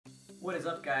What is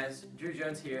up, guys? Drew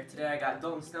Jones here. Today I got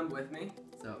Dalton Stump with me.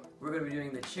 So we're going to be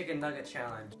doing the chicken nugget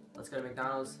challenge. Let's go to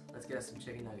McDonald's. Let's get us some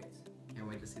chicken nuggets. Can't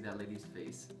wait to see that lady's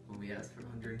face when we ask for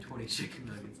 120 chicken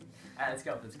nuggets. Alright, let's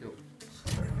go. Let's go.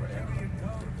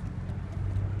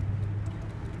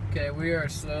 Okay, we are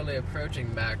slowly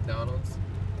approaching McDonald's.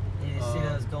 You see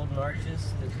those golden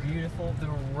arches? They're beautiful. The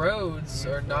roads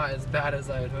are not as bad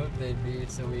as I had hoped they'd be,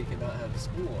 so we cannot have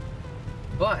school.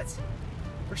 But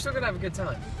we're still gonna have a good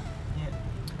time. Yeah.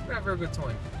 We're gonna have a real good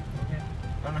time. Okay.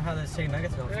 I don't know how those chicken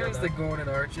nuggets gonna feel. There's the golden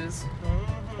arches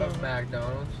of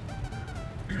McDonald's.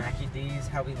 Mackie D's,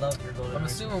 how we love your golden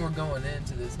arches. I'm assuming we're going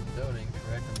into this building,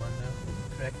 correct, Armando?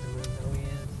 Correct, Armando, he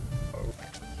is.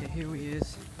 Okay, here he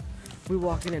is. We're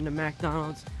walking into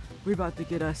McDonald's. We're about to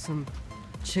get us some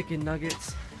chicken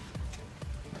nuggets.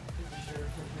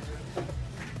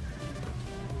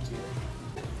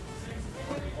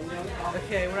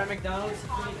 Okay, we're at McDonald's.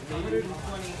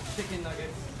 120 chicken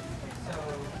nuggets. So,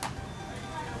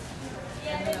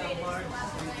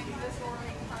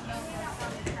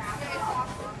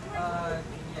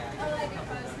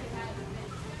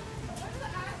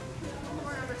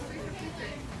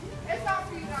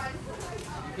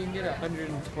 You can get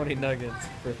 120 nuggets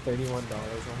for $31.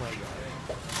 Oh my god.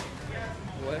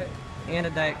 What? and a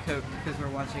Diet Coke because we're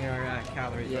watching our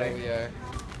calories, Yeah, right? we are.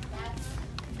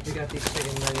 We got these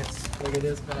chicken nuggets. Look at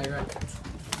this bag right.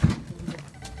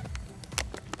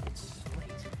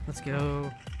 Let's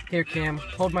go. Here, Cam,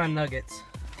 hold my nuggets.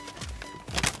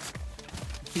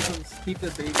 Keep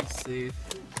the baby safe.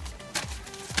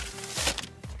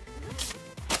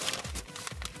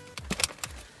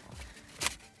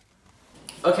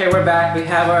 Okay, we're back. We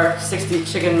have our 60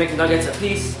 chicken McNuggets a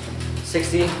piece.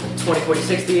 60, 20, 40,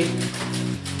 60,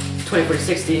 20, 40,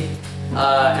 60.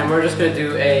 And we're just gonna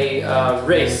do a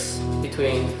race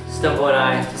between Stumbo and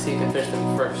I to see who can finish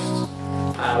them first.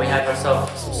 We have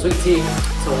ourselves some sweet tea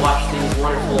to wash these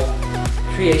wonderful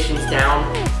creations down.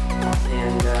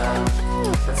 And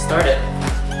let's start it.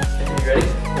 You ready?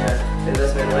 Yeah. Did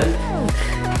this man win?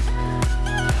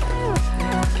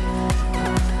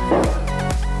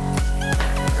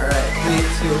 Alright,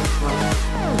 3, 2,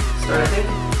 1. Start, I think.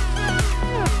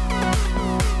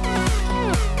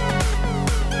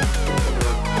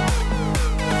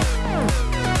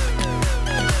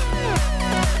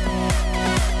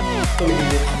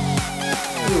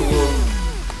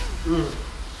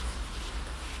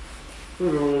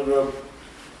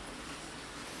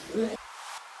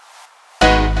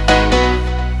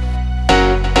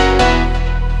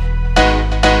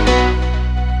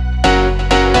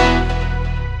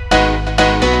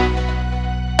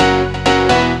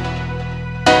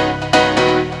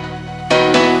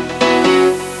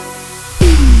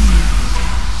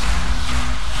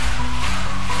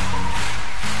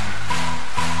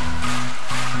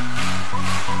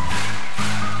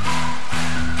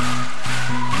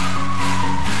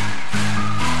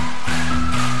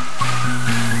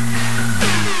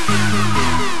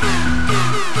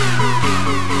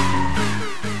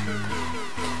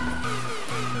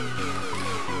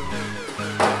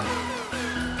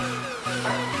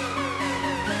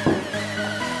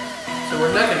 So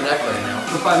we're neck and neck right now.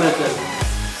 We're 5 minutes in.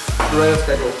 We're right on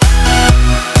schedule.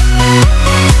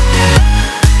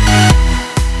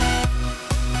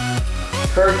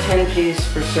 Per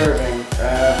 10-piece per serving,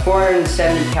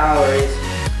 470 calories,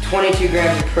 22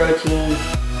 grams of protein,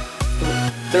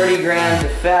 30 grams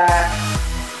of fat,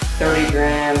 30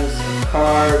 grams of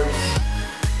carbs,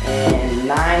 and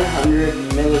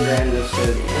 900 milligrams of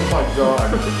sodium. Oh my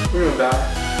god. We're gonna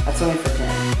die. That's only for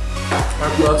 10.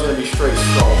 Our blood's gonna be straight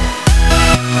salt.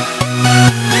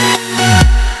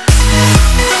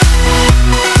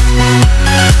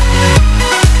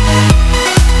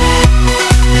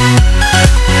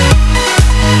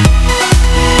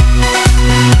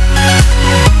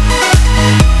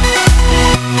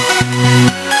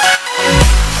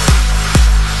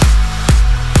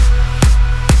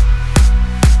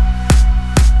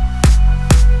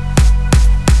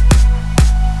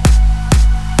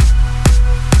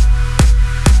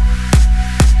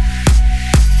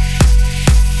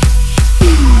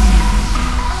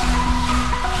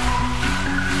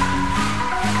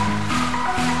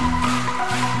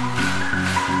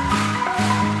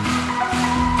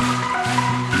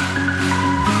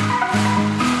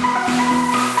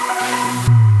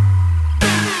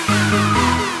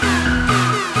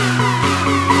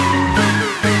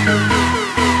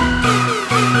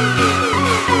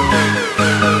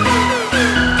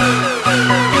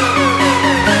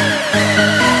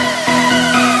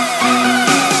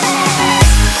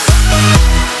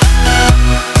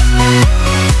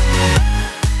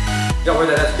 Got where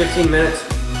that's 15 minutes.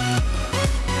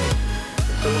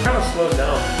 So we're kind of slowed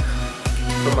down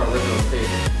from our original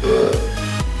pace.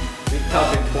 We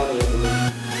counted 20 of the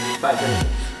 5 minutes.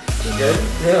 You good?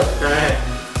 Yeah. Alright.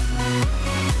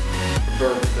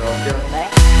 Burn yourself, yeah.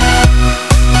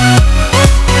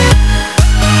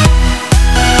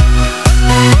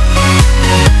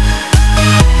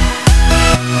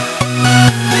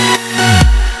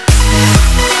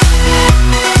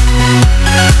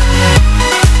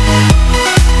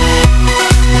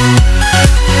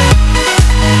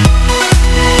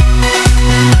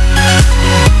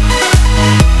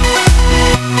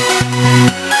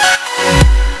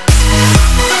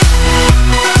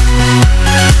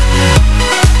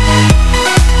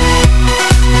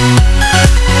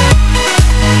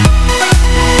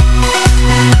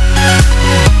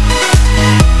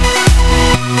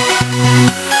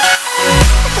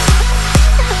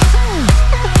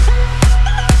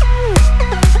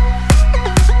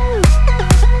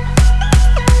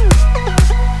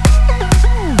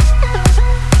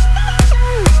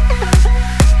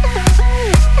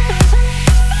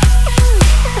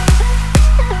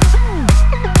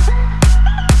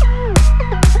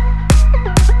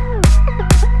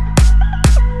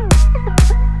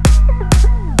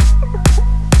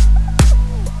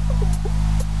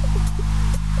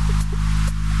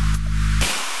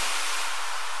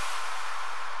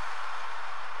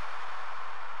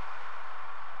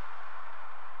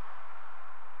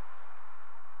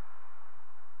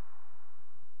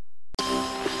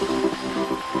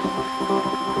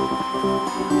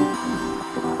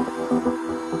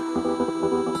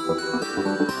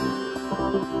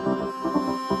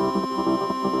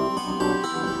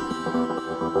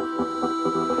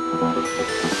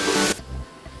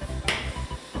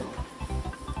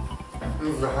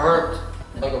 It hurts.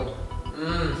 Like a,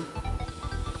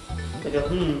 Like a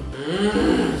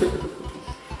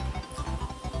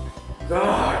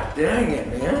God dang it,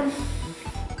 man.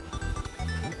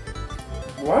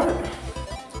 What?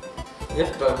 You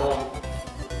have to go home.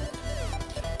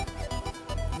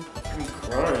 I'm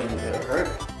crying, it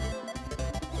hurts.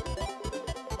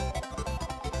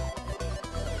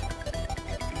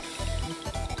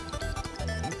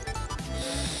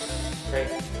 Right.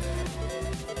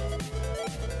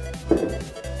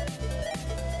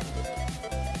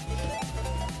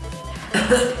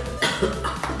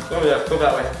 Oh yeah, go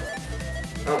that way.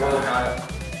 I don't want to hide it.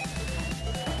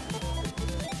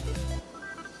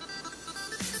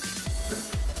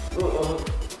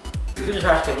 Get the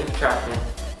trash can, get the trash can.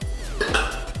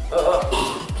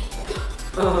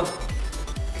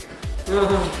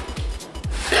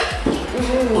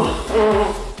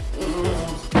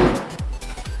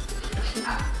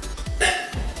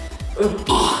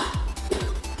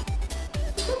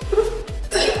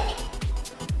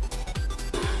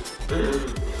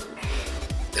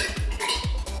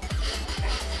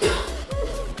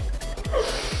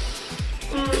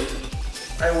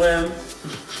 I win.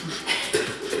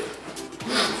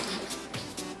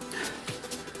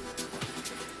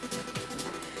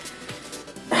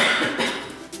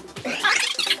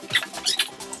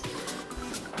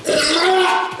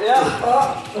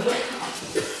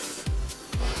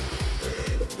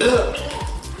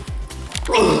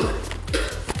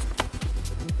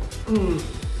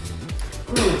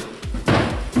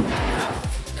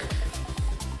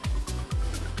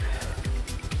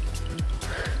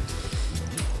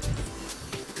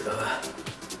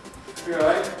 You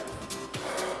alright?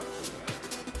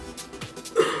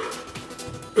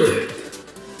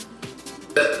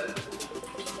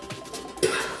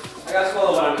 I gotta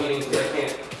swallow what I'm eating because I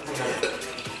can't.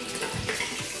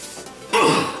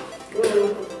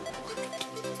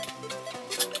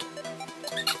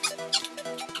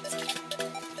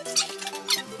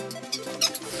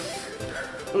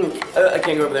 I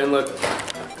can't go over there and look.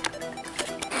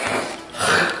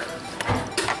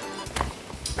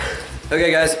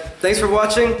 Okay guys, thanks for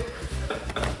watching.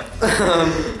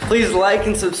 Please like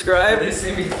and subscribe. they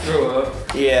see me throw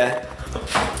up. Yeah.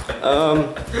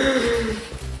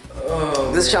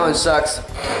 This challenge sucks.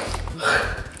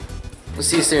 We'll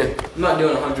see you soon. I'm not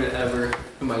doing 100 ever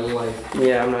in my life.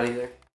 Yeah, I'm not either.